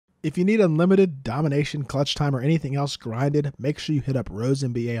If you need unlimited domination, clutch time, or anything else grinded, make sure you hit up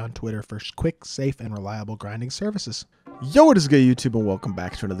RoseNBA on Twitter for quick, safe, and reliable grinding services. Yo, what is good, YouTube, and welcome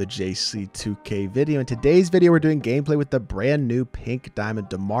back to another JC2K video. In today's video, we're doing gameplay with the brand new pink diamond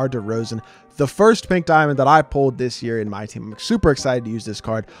DEMAR DEROZAN, the first pink diamond that I pulled this year in my team. I'm super excited to use this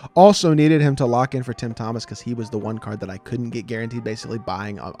card. Also needed him to lock in for Tim Thomas because he was the one card that I couldn't get guaranteed basically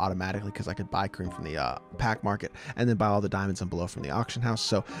buying automatically because I could buy Kareem from the pack market and then buy all the diamonds and below from the auction house.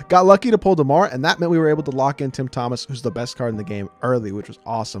 So got lucky to pull DEMAR, and that meant we were able to lock in Tim Thomas, who's the best card in the game, early, which was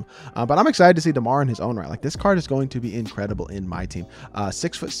awesome. But I'm excited to see DEMAR in his own right. Like, this card is going to be incredible in my team.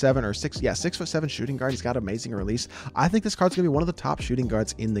 6'7" shooting guard. He's got amazing release. I think this card's gonna be one of the top shooting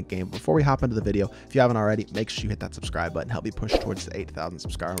guards in the game. Before we hop into the video, if you haven't already, make sure you hit that subscribe button. Help me push towards the 8,000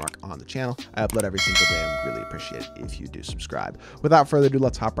 subscriber mark on the channel. I upload every single day and really appreciate it if you do subscribe. Without further ado,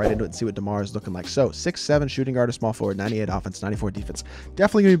 let's hop right into it and see what DEMAR is looking like. So 6'7" shooting guard or small forward, 98 offense, 94 defense.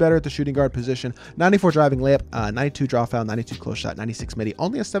 Definitely gonna be better at the shooting guard position. 94 driving layup, 92 draw foul, 92 close shot, 96 midi.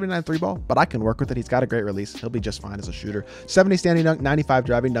 Only a 79 three ball, but I can work with it. He's got a great release. He'll be just fine as a shooter. 70 standing dunk, 95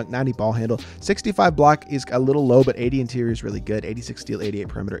 driving dunk, 90 ball handle. 65 block is a little low, but 80 interior is really good. 86 steal, 88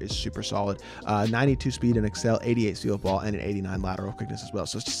 perimeter is super solid. 92 speed and excel, 88 steal ball, and an 89 lateral quickness as well.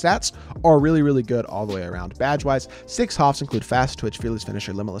 So stats are really, really good all the way around. Badge wise, 6 Hoffs include fast twitch, fearless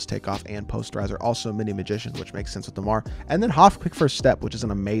finisher, limitless takeoff, and posterizer. Also mini magician, which makes sense with DEMAR. And then Hoff quick first step, which is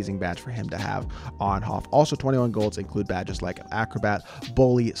an amazing badge for him to have on Hoff. Also 21 golds include badges like acrobat,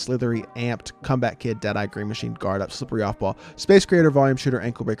 bully, slithery, amped, comeback kid, deadeye, green machine, guard up, slippery off ball, space creator, volume shooter,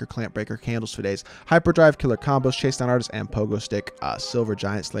 ankle breaker, clamp breaker, candles for days, hyperdrive, killer combos, chase down artist, and pogo stick, silver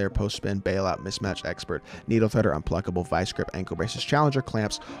giant slayer, post spin, bailout, mismatch expert, needle threader, unpluckable, vice grip, ankle braces, challenger,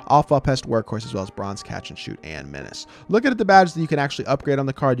 clamps, off-ball pest, workhorse, as well as bronze, catch and shoot, and menace. Looking at the badges that you can actually upgrade on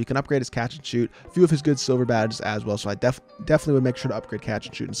the card, you can upgrade his catch and shoot, a few of his good silver badges as well. So I definitely would make sure to upgrade catch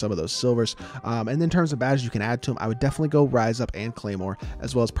and shoot in some of those silvers. And then in terms of badges you can add to him, I would definitely go rise up and claymore,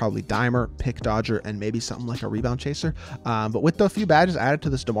 as well as probably dimer, pick dodger, and maybe something like a rebound chaser. But with the few badges added to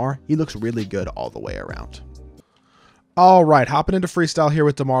this DEMAR, he looks really good all the way around. All right, hopping into freestyle here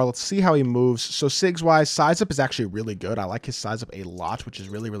with DEMAR. Let's see how he moves. So SIGs wise, size up is actually really good. I like his size up a lot, which is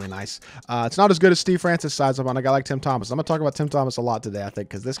really, really nice. It's not as good as Steve Francis size up on a guy like Tim Thomas. I'm gonna talk about Tim Thomas a lot today, I think,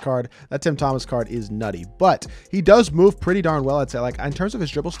 because this card, that Tim Thomas card, is nutty. But he does move pretty darn well, I'd say. Like, in terms of his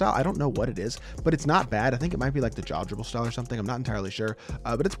dribble style, I don't know what it is, but it's not bad. I think it might be like the jaw dribble style or something. I'm not entirely sure,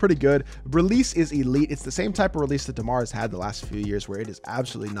 but it's pretty good. Release is elite. It's the same type of release that DEMAR has had the last few years, where it is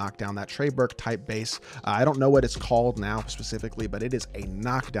absolutely knocked down. That Trey Burke type base. I don't know what it's called now specifically, but it is a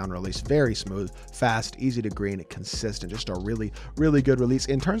knockdown release. Very smooth, fast, easy to green, consistent. Just a really, really good release.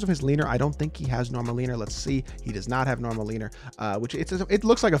 In terms of his leaner, I don't think he has normal leaner. Let's see. He does not have normal leaner, which it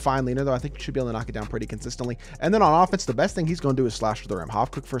looks like a fine leaner, though. I think you should be able to knock it down pretty consistently. And then on offense, the best thing he's going to do is slash to the rim.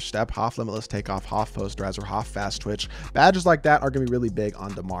 Hoff quick first step, Hoff limitless takeoff, Hoff posterizer, Hoff fast twitch. Badges like that are going to be really big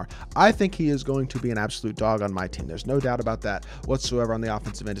on DEMAR. I think he is going to be an absolute dog on my team. There's no doubt about that whatsoever. On the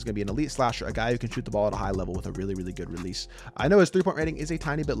offensive end, is going to be an elite slasher, a guy who can shoot the ball at a high level with a really, really good release. I know his three-point rating is a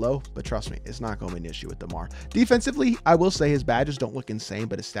tiny bit low, but trust me, it's not going to be an issue with DEMAR. Defensively, I will say his badges don't look insane,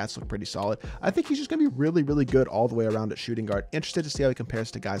 but his stats look pretty solid. I think he's just going to be really, really good all the way around at shooting guard. Interested to see how he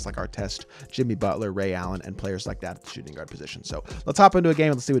compares to guys like Artest, Jimmy Butler, Ray Allen, and players like that at the shooting guard position. So let's hop into a game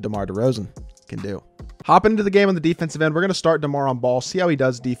and let's see what DEMAR DEROZAN can do. Hopping into the game on the defensive end, we're going to start DEMAR on ball, see how he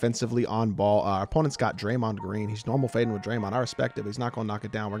does defensively on ball. Our opponent's got Draymond Green. He's normal fading with Draymond. I respect it, but he's not going to knock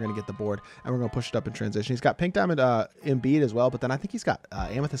it down. We're going to get the board, and we're going to push it up in transition. He's got pink diamond Embiid as well, but then I think he's got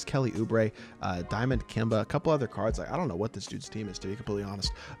Amethyst Kelly Oubre, Diamond Kimba, a couple other cards. Like, I don't know what this dude's team is, to be completely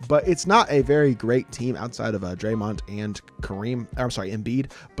honest, but it's not a very great team outside of Draymond and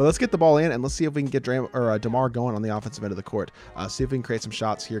Embiid. But let's get the ball in, and let's see if we can get DEMAR going on the offensive end of the court. See if we can create some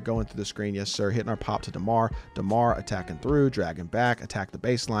shots here, going through the screen. Yes, sir. Hitting our pop to DEMAR. DEMAR attacking through, dragging back, attack the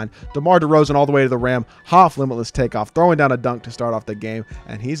baseline. DEMAR DEROZAN all the way to the rim. Hoff limitless takeoff, throwing down a dunk to start off the game,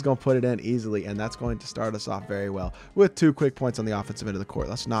 and he's going to put it in easily, and that's going to start us off very well with 2 quick points on the offensive end of the court.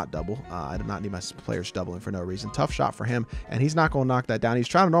 Let's not double. I do not need my players doubling for no reason. Tough shot for him, and he's not going to knock that down. He's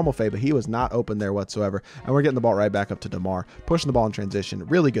trying to normal fade, but he was not open there whatsoever, and we're getting the ball right back up to DEMAR, pushing the ball in transition.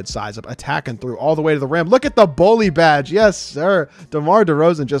 Really good size up, attacking through all the way to the rim. Look at the bully badge. Yes, sir. DEMAR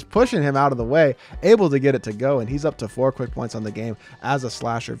DEROZAN just pushing him out of the way, able to get it to go, and he's up to 4 quick points on the game as a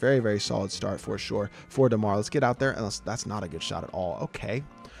slasher. Very, very solid start for sure for DEMAR. Let's get out there, and that's not a good shot at all. Okay.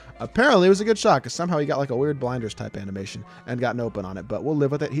 Apparently it was a good shot because somehow he got like a weird blinders type animation and got an open on it, but we'll live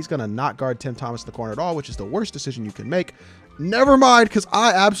with it. He's going to not guard Tim Thomas in the corner at all, which is the worst decision you can make. Never mind, because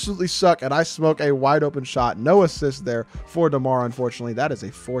I absolutely suck and I smoke a wide open shot. No assist there for DEMAR, unfortunately. That is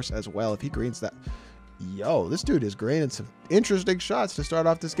a force as well. If he greens that, yo, this dude is greening some interesting shots to start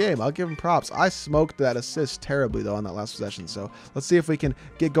off this game. I'll give him props. I smoked that assist terribly though on that last possession. So let's see if we can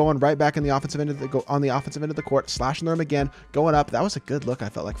get going right back in the offensive end of the court, slashing the rim again, going up. That was a good look, I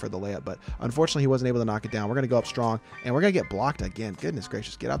felt like, for the layup, but unfortunately he wasn't able to knock it down. We're gonna go up strong, and we're gonna get blocked again. Goodness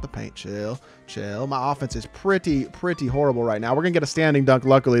gracious, get out the paint. Chill. My offense is pretty horrible right now. We're gonna get a standing dunk,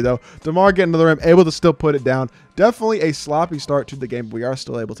 luckily though. DEMAR getting to the rim, able to still put it down. Definitely a sloppy start to the game, but we are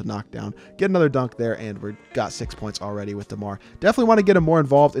still able to knock down, get another dunk there, and we got 6 points already with DEMAR. Definitely want to get him more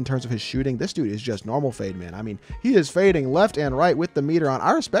involved in terms of his shooting. This dude is just normal fade, man. I mean, he is fading left and right with the meter on.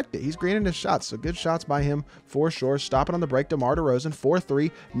 I respect it. He's greening his shots, so good shots by him for sure. Stopping on the break, DeMar DeRozan,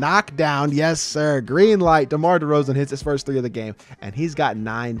 4-3, knockdown, yes sir, green light. DeMar DeRozan hits his first 3 of the game, and he's got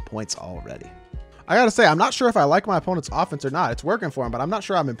 9 points already. I gotta say, I'm not sure if I like my opponent's offense or not. It's working for him, but I'm not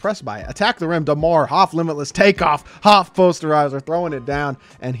sure I'm impressed by it. Attack the rim, DeMar, Hoff limitless takeoff, Hoff posterizer, throwing it down,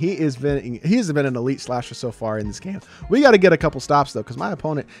 and he has been an elite slasher so far in this game. We got to get a couple stops though, because my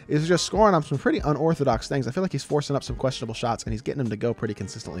opponent is just scoring on some pretty unorthodox things. I feel like he's forcing up some questionable shots, and he's getting them to go pretty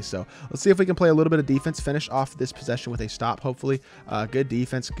consistently. So let's see if we can play a little bit of defense, finish off this possession with a stop, hopefully. Good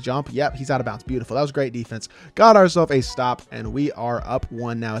defense, jump, yep, he's out of bounds, beautiful. That was great defense. Got ourselves a stop, and we are up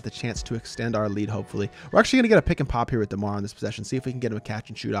 1 now at the chance to extend our lead, hopefully. We're actually going to get a pick and pop here with DeMar on this possession, see if we can get him a catch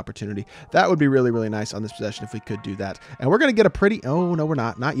and shoot opportunity. That would be really nice on this possession if we could do that. And we're going to get a pretty, oh no, we're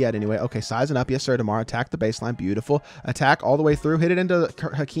not yet anyway. Okay, sizing up, yes sir, DeMar, attack the baseline, beautiful. Attack all the way through, hit it into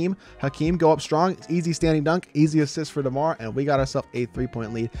Hakeem, go up strong, easy standing dunk, easy assist for DeMar, and we got ourselves a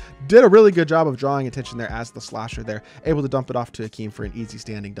 3-point lead. Did a really good job of drawing attention there as the slasher there, able to dump it off to Hakeem for an easy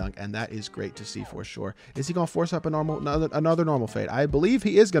standing dunk, and that is great to see for sure. Is he going to force up another normal fade? I believe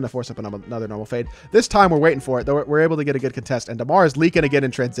he is going to force up another normal fade. This time we're waiting for it, though. We're able to get a good contest, and DeMar is leaking again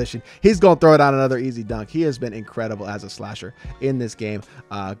in transition. He's going to throw it on another easy dunk. He has been incredible as a slasher in this game.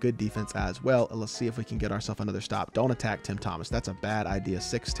 Good defense as well. Let's see if we can get ourselves another stop. Don't attack Tim Thomas. That's a bad idea.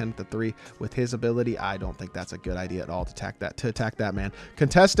 6'10" to 3 with his ability. I don't think that's a good idea at all to attack that man.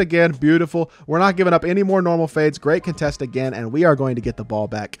 Contest again. Beautiful. We're not giving up any more normal fades. Great contest again, and we are going to get the ball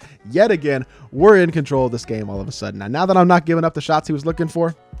back yet again. We're in control of this game all of a sudden. Now that I'm not giving up the shots he was looking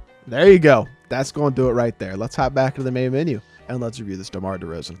for, there you go. That's going to do it right there. Let's hop back to the main menu and let's review this DeMar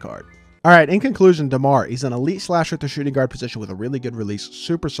DeRozan card. All right, in conclusion, DeMar, he's an elite slasher at the shooting guard position with a really good release,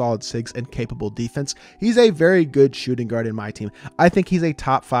 super solid SIGs, and capable defense. He's a very good shooting guard in my team. I think he's a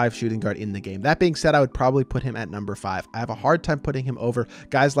top 5 shooting guard in the game. That being said, I would probably put him at number 5. I have a hard time putting him over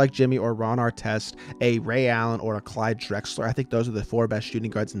guys like Jimmy or Ron Artest, a Ray Allen, or a Clyde Drexler. I think those are the 4 best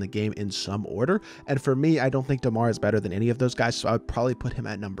shooting guards in the game in some order. And for me, I don't think DeMar is better than any of those guys, so I would probably put him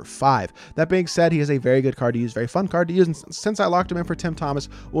at number 5. That being said, he is a very good card to use, very fun card to use. And since I locked him in for Tim Thomas,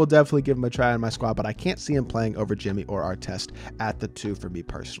 we'll definitely give him a try in my squad, but I can't see him playing over Jimmy or Artest at the 2 for me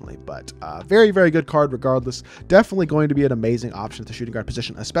personally. But very good card regardless. Definitely going to be an amazing option at the shooting guard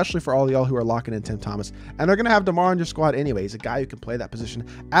position, especially for all y'all who are locking in Tim Thomas. And they're going to have DeMar on your squad anyway. He's a guy who can play that position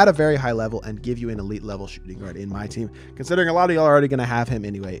at a very high level and give you an elite level shooting guard in my team, considering a lot of y'all are already going to have him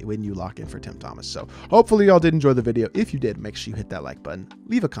anyway when you lock in for Tim Thomas. So hopefully y'all did enjoy the video. If you did, make sure you hit that like button,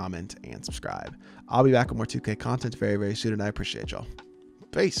 leave a comment, and subscribe. I'll be back with more 2K content very soon, and I appreciate y'all.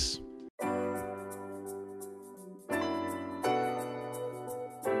 Peace.